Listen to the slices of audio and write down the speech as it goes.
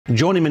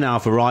Joining me now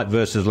for Right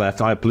versus Left,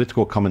 I have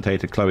political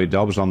commentator Chloe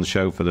Dobbs on the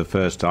show for the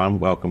first time.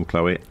 Welcome,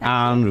 Chloe.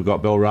 And we've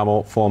got Bill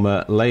Rammell,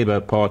 former Labour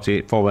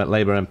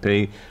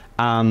MP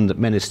and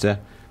Minister.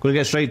 Going to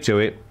get straight to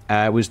it.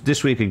 It was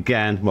this week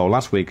again, well,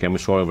 last weekend we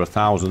saw over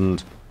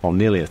 1,000, or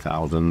nearly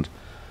 1,000,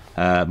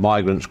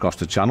 migrants cross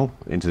the Channel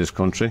into this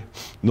country.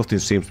 Nothing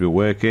seems to be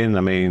working.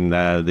 I mean,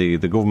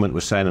 the government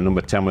was saying, and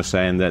Number 10 was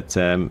saying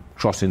that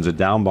crossings are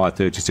down by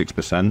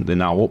 36%. They're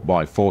now up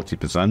by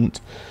 40%.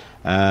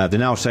 They're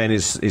now saying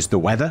it's the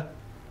weather.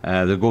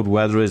 The good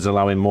weather is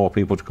allowing more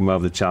people to come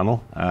over the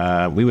Channel.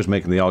 We was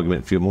making the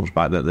argument a few months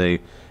back that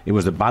it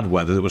was the bad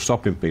weather that was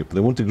stopping people.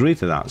 They wouldn't agree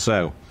to that.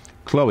 So,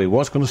 Chloe,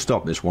 what's going to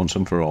stop this once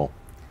and for all?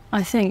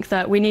 I think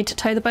that we need to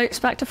tow the boats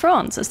back to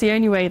France. That's the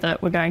only way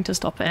that we're going to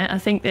stop it. I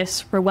think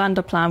this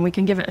Rwanda plan, we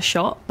can give it a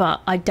shot, but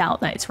I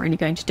doubt that it's really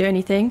going to do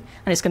anything.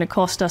 And it's going to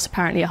cost us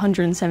apparently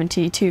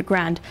 172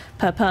 grand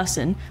per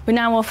person. We're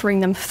now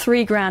offering them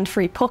 3 grand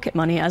free pocket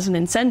money as an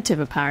incentive,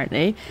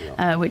 apparently,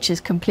 which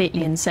is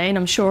completely insane.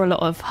 I'm sure a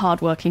lot of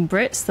hardworking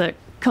Brits that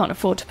can't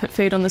afford to put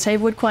food on the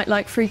table would quite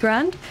like 3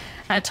 grand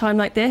at a time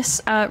like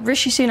this.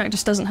 Rishi Sunak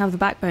just doesn't have the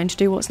backbone to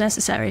do what's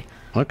necessary.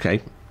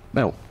 OK.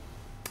 Well,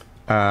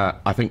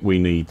 I think we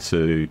need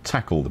to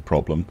tackle the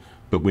problem,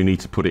 but we need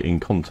to put it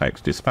in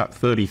context. It's about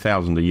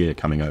 30,000 a year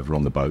coming over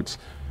on the boats.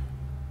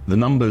 The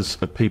numbers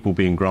of people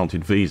being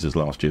granted visas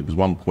last year was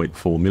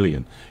 1.4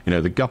 million. You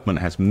know, the government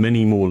has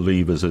many more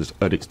levers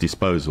at its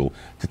disposal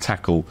to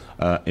tackle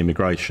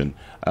immigration.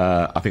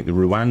 I think the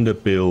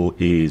Rwanda bill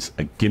is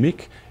a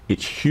gimmick.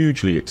 It's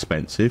hugely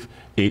expensive.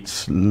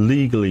 It's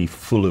legally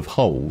full of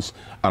holes.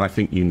 And I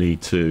think you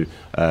need to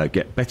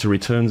get better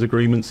returns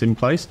agreements in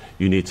place.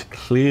 You need to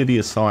clear the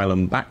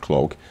asylum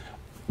backlog,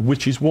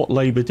 which is what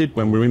Labour did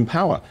when we were in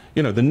power.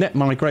 You know, the net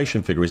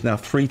migration figure is now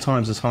 3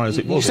 times as high as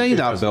it was. You say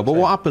that, Bill, but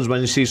what happens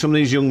when you see some of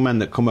these young men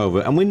that come over,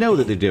 and we know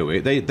that they do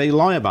it, they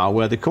lie about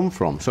where they come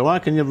from. So how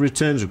can you have a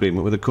returns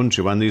agreement with a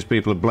country when these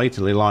people are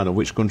blatantly lying on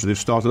which country they've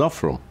started off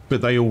from?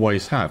 But they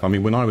always have. I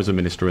mean, when I was a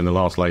minister in the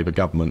last Labour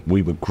government,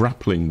 we were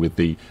grappling with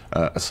the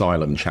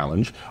asylum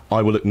challenge.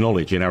 I will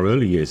acknowledge in our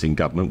early years in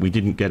government, we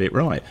didn't get it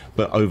right.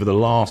 But over the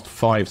last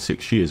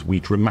 5-6 years, we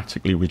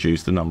dramatically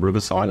reduced the number of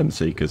asylum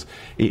seekers.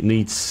 It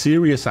needs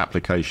serious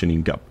application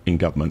in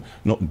government,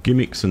 not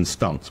gimmicks and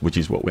stunts, which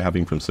is what we're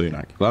having from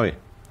Sunak. Chloe?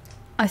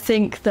 I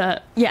think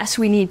that, yes,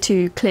 we need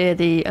to clear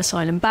the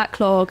asylum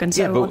backlog and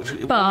so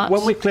on. But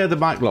when we clear the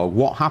backlog,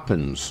 what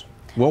happens?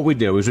 What we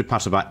do is we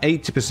pass about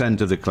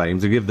 80% of the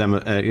claims to give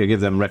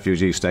them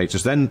refugee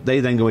status. Then they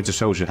go into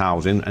social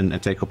housing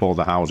and take up all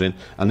the housing,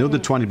 and the other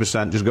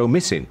 20% just go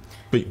missing.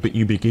 But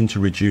you begin to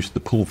reduce the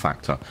pull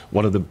factor.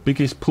 One of the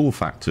biggest pull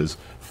factors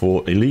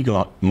for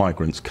illegal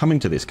migrants coming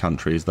to this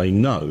country is they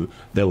know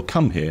they'll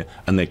come here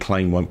and their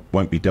claim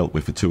won't be dealt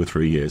with for 2 or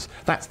 3 years.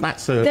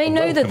 They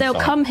know that they'll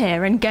come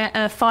here and get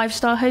a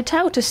 5-star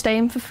hotel to stay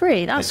in for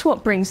free. That's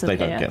what brings them here.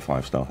 They don't get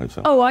 5-star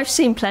hotels. Oh, I've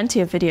seen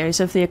plenty of videos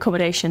of the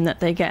accommodation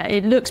that they get.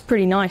 It looks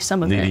pretty nice,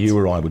 some of it. Neither you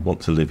or I would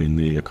want to live in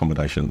the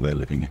accommodation that they're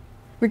living in.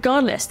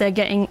 Regardless, they're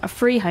getting a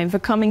free home for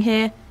coming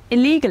here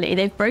illegally.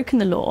 They've broken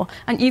the law.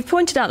 And you've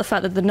pointed out the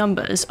fact that the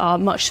numbers are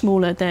much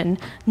smaller than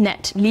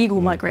net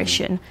legal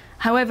migration.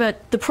 However,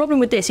 the problem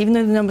with this, even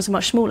though the numbers are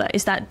much smaller,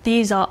 is that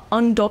these are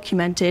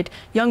undocumented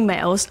young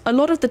males, a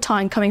lot of the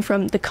time coming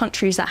from the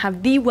countries that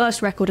have the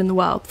worst record in the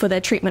world for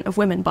their treatment of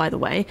women, by the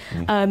way.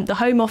 The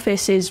Home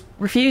Office is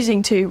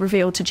refusing to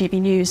reveal to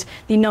GBNews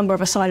the number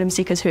of asylum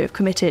seekers who have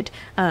committed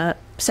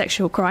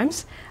sexual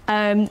crimes.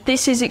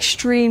 This is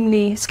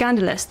extremely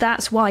scandalous.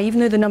 That's why, even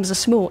though the numbers are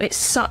small, it's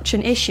such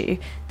an issue.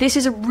 This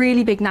is a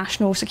really big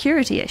national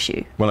security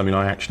issue. Well, I mean,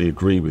 I actually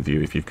agree with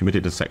you. If you've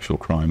committed a sexual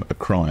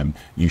crime,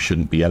 you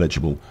shouldn't be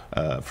eligible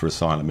for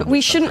asylum. But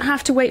we shouldn't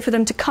have to wait for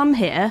them to come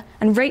here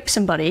and rape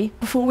somebody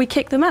before we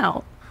kick them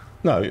out.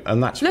 No,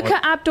 and that's Look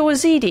at Abdul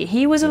Azidi.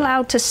 He was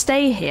allowed to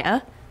stay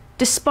here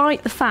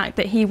despite the fact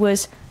that he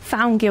was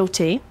found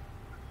guilty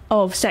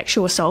of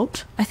sexual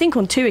assault, I think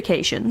on 2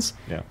 occasions.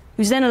 Yeah.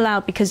 He was then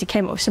allowed because he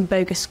came up with some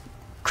bogus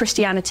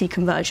Christianity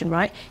conversion,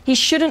 right? He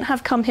shouldn't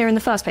have come here in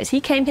the first place. He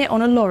came here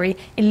on a lorry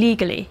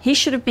illegally. He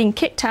should have been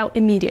kicked out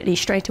immediately,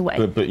 straight away.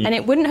 And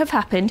it wouldn't have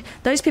happened.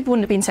 Those people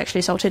wouldn't have been sexually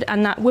assaulted,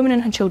 and that women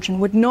and her children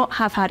would not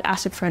have had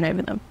acid thrown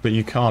over them. But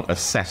you can't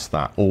assess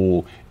that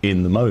all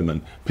in the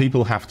moment.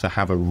 People have to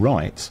have a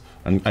right,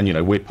 and you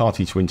know, we're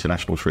party to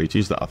international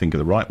treaties that I think are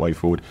the right way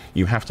forward.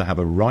 You have to have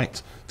a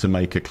right to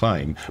make a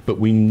claim, but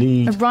we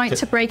need a right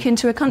to break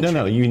into a country.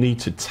 No, you need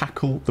to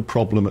tackle the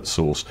problem at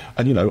source.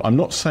 And you know, I'm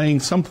not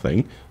saying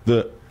something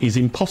that is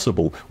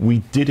impossible. We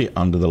did it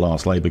under the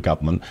last Labour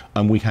government,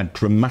 and we had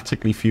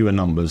dramatically fewer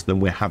numbers than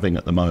we're having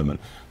at the moment.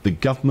 The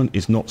government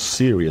is not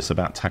serious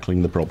about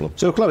tackling the problem.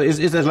 So, Chloe,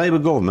 is there a Labour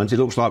government? It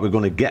looks like we're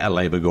going to get a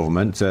Labour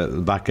government at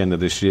the back end of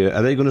this year.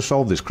 Are they going to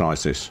solve this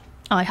crisis?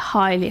 I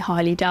highly,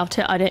 highly doubt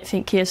it. I don't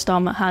think Keir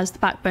Starmer has the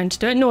backbone to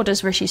do it, nor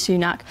does Rishi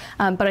Sunak.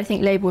 But I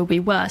think Labour will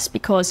be worse,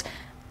 because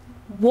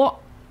what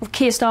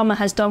Keir Starmer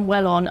has done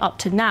well on up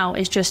to now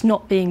is just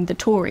not being the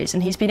Tories,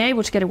 and he's been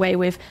able to get away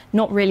with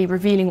not really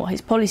revealing what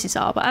his policies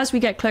are. But as we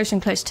get closer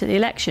and closer to the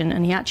election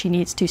and he actually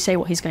needs to say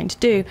what he's going to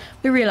do,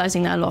 we're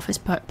realising that a lot of his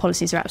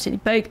policies are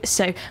absolutely bogus.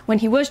 So when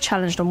he was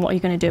challenged on what are you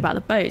going to do about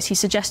the boats, he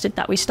suggested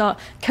that we start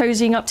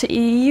cozying up to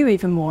EU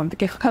even more and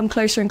come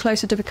closer and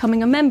closer to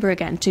becoming a member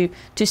again to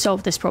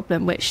solve this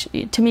problem, which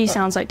to me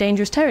sounds like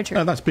dangerous territory.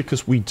 No, that's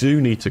because we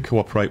do need to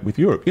cooperate with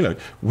Europe. You know,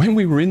 when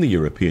we were in the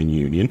European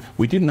Union,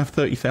 we didn't have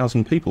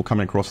 30,000 people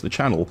coming across the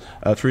channel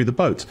through the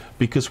boats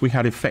because we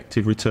had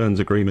effective returns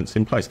agreements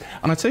in place.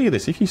 And I tell you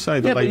this, if you say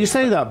that... Yeah, but you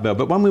say that, Bill,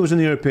 but when we was in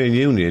the European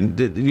Union,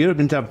 Europe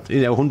didn't have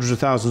hundreds of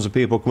thousands of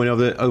people coming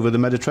over the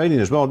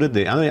Mediterranean as well, did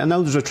they? I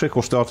know there's a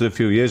trickle started a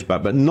few years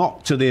back, but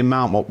not to the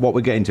amount what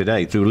we're getting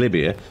today through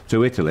Libya,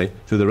 through Italy,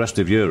 through the rest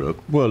of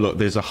Europe. Well, look,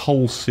 there's a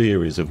whole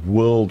series of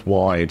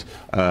worldwide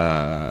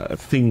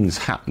things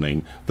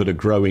happening that are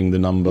growing the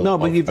number. No,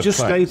 but you've just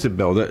claims. stated,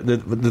 Bill, that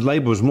the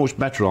Labour was much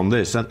better on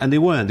this, and they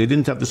weren't. They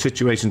didn't have the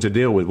situation to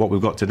deal with what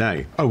we've got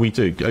today. Oh, we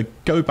do.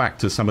 Go back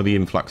to some of the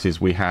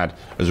influxes we had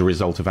as a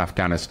result of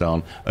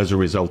Afghanistan, as a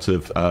result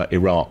of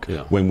Iraq,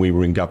 when we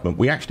were in government.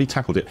 We actually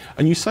tackled it.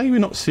 And you say we're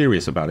not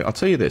serious about it. I'll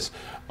tell you this.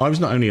 I was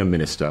not only a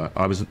minister,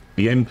 I was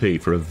the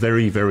MP for a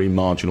very, very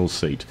marginal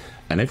seat.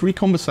 And every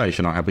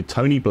conversation I had with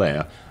Tony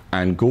Blair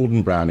and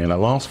Gordon Brown in the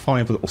last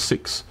 5 or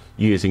 6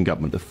 years in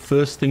government, the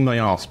first thing they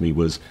asked me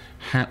was,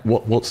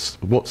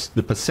 what's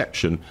the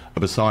perception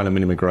of asylum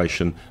and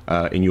immigration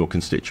in your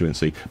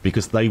constituency?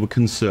 Because they were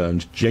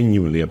concerned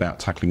genuinely about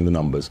tackling the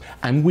numbers.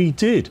 And we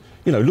did.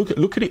 You know,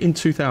 look at it in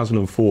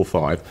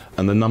 2004-05,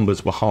 and the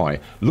numbers were high.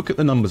 Look at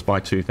the numbers by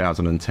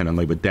 2010, and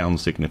they were down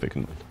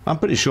significantly. I'm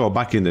pretty sure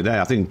back in the day,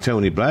 I think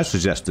Tony Blair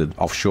suggested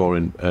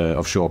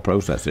offshore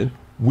processing.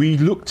 We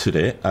looked at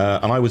it,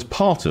 and I was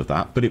part of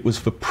that, but it was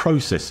for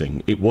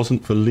processing. It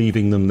wasn't for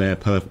leaving them there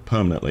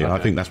permanently. Okay. And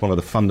I think that's one of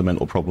the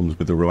fundamental problems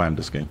with the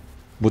Rwanda scheme.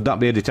 Would that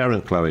be a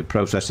deterrent, Chloe,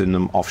 processing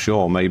them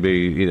offshore,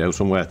 maybe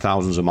somewhere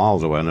thousands of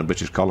miles away in a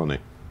British colony?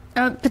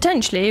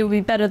 Potentially, it would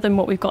be better than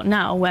what we've got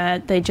now, where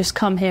they just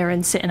come here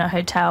and sit in a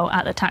hotel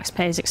at the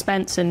taxpayers'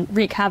 expense and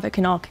wreak havoc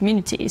in our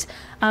communities.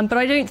 But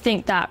I don't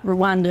think that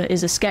Rwanda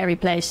is a scary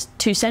place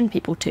to send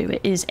people to.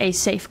 It is a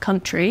safe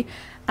country.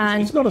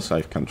 And it's not a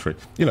safe country.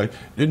 You know,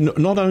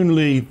 not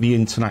only the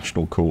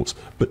international courts,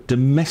 but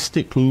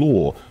domestic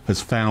law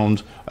has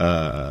found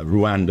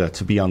Rwanda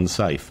to be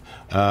unsafe.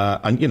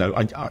 And, you know,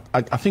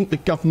 I think the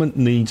government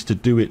needs to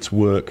do its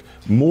work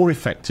more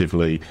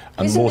effectively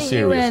and more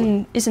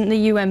seriously. Isn't the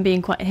UN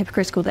being quite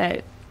hypocritical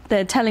there?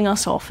 They're telling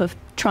us off of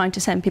trying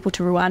to send people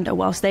to Rwanda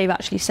whilst they've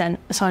actually sent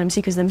asylum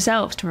seekers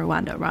themselves to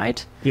Rwanda,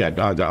 right? Yeah,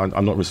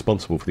 I'm not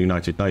responsible for the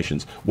United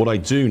Nations. What I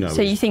do know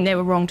So you think they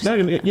were wrong to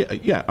No,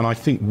 yeah, and I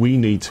think we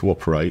need to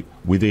operate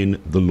within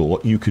the law.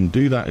 You can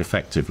do that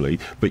effectively,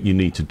 but you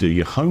need to do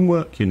your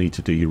homework, you need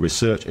to do your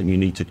research, and you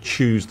need to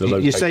choose the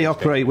location. You say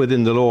operate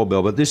within the law,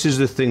 Bill, but this is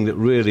the thing that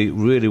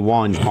really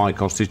winds my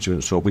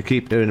constituents up. We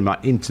keep hearing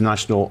about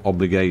international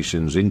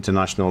obligations,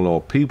 international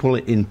law. People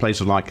in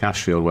places like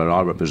Ashfield, where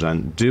I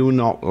represent, do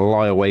not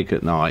lie awake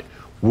at night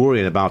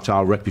worrying about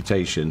our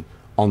reputation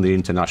on the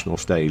international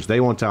stage. They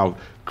want our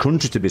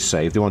country to be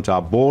safe, they want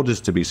our borders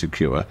to be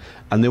secure,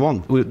 and they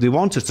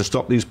want us to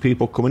stop these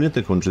people coming into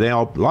the country. They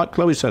are, like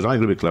Chloe says, I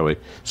agree with Chloe,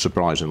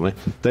 surprisingly,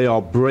 they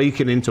are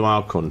breaking into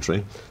our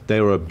country, they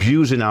are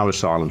abusing our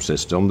asylum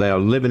system, they are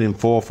living in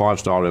 4- or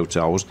 5-star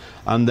hotels,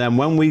 and then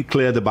when we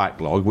clear the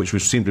backlog, which we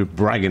seem to be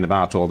bragging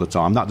about all the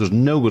time, that does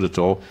no good at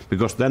all,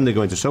 because then they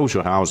go into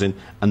social housing,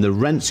 and the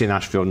rents in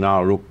Ashfield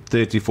now are up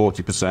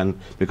 30-40%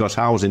 because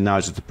housing now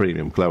is at a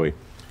premium. Chloe.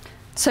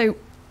 So,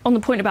 on the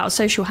point about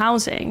social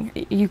housing,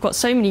 you've got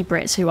so many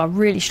Brits who are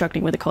really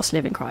struggling with the cost of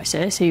living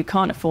crisis, who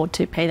can't afford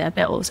to pay their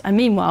bills. And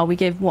meanwhile, we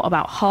give,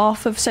 about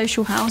half of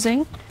social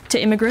housing to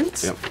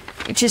immigrants? Yep.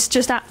 Which is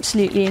just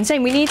absolutely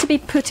insane. We need to be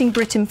putting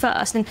Britain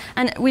first.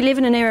 And we live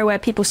in an era where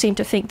people seem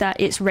to think that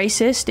it's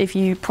racist if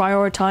you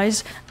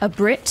prioritise a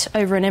Brit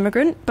over an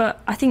immigrant. But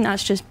I think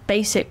that's just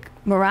basic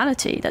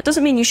morality. That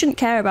doesn't mean you shouldn't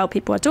care about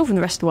people at all from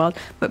the rest of the world,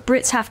 but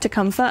Brits have to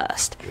come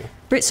first. Yeah.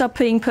 Brits are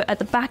being put at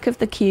the back of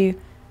the queue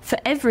for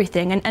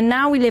everything, and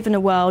now we live in a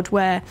world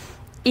where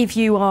if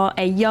you are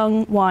a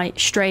young, white,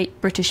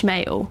 straight British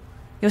male,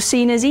 you're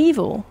seen as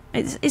evil.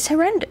 It's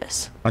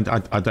horrendous. I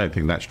don't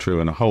think that's true,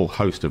 and a whole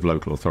host of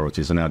local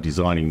authorities are now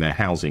designing their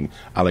housing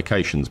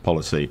allocations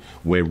policy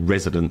where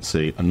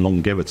residency and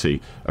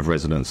longevity of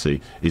residency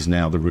is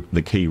now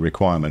the key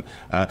requirement.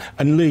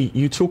 And Lee,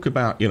 you talk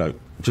about,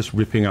 just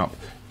ripping up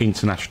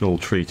international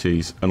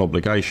treaties and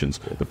obligations.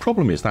 The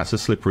problem is that's a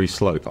slippery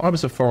slope. I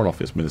was a Foreign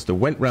Office Minister,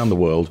 went around the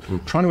world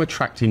trying to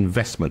attract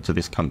investment to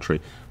this country.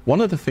 One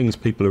of the things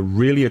people are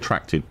really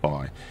attracted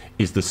by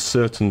is the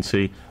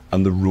certainty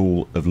and the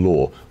rule of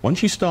law.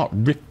 Once you start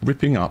start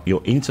ripping up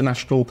your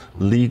international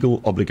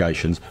legal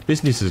obligations,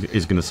 business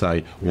is going to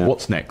say,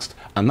 what's next?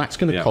 And that's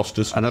going to cost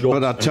us jobs.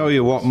 But I'll tell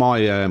you what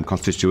my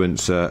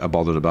constituents are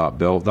bothered about,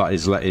 Bill. That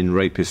is letting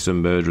rapists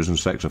and murderers and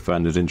sex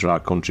offenders into our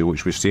country,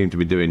 which we seem to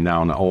be doing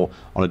now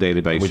on a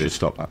daily basis. We should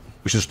stop that.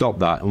 We should stop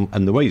that.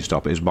 And the way you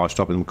stop it is by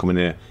stopping them coming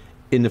here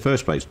in the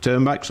first place.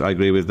 Turnbacks, I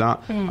agree with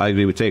that. I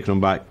agree with taking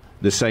them back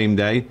the same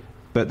day.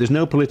 But there's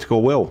no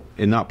political will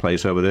in that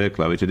place over there,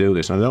 Chloe, to do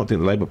this. And I don't think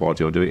the Labour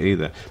Party will do it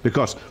either.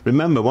 Because,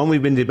 remember, when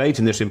we've been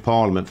debating this in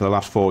Parliament for the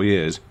last 4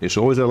 years, it's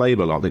always a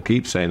Labour lot that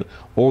keeps saying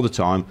all the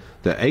time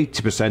that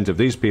 80% of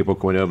these people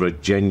coming over are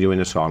genuine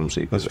asylum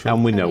seekers.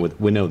 And we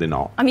know they're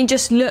not. I mean,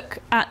 just look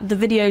at the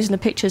videos and the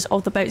pictures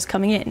of the boats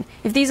coming in.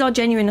 If these are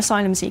genuine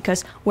asylum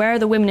seekers, where are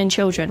the women and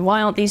children?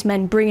 Why aren't these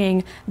men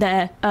bringing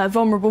their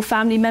vulnerable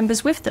family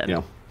members with them?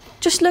 Yeah.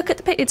 Just look at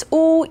the picture. It's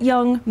all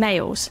young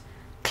males.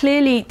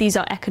 Clearly, these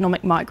are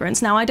economic migrants.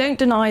 Now, I don't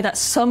deny that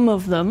some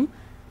of them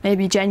may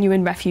be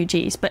genuine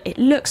refugees, but it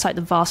looks like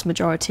the vast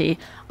majority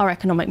are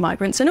economic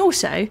migrants. And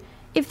also,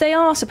 if they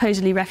are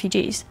supposedly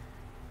refugees,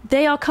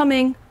 they are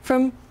coming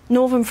from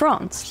northern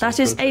France. That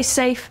is a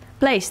safe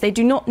place. They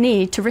do not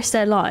need to risk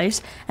their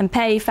lives and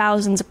pay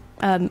thousands of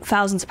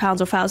pounds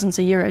or thousands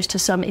of euros to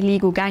some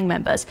illegal gang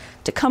members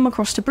to come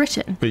across to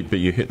Britain. But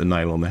you hit the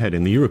nail on the head.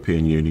 In the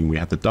European Union, we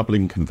had the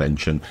Dublin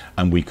Convention,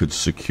 and we could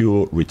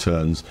secure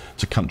returns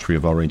to country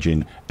of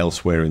origin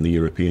elsewhere in the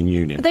European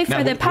Union. But they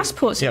throw their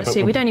passports at us.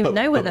 We don't even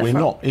know where they're from. We're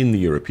not in the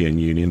European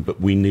Union, but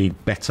we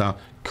need better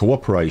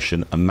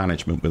cooperation and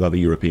management with other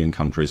European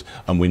countries,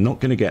 and we're not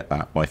going to get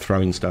that by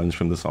throwing stones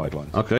from the sidelines. Okay.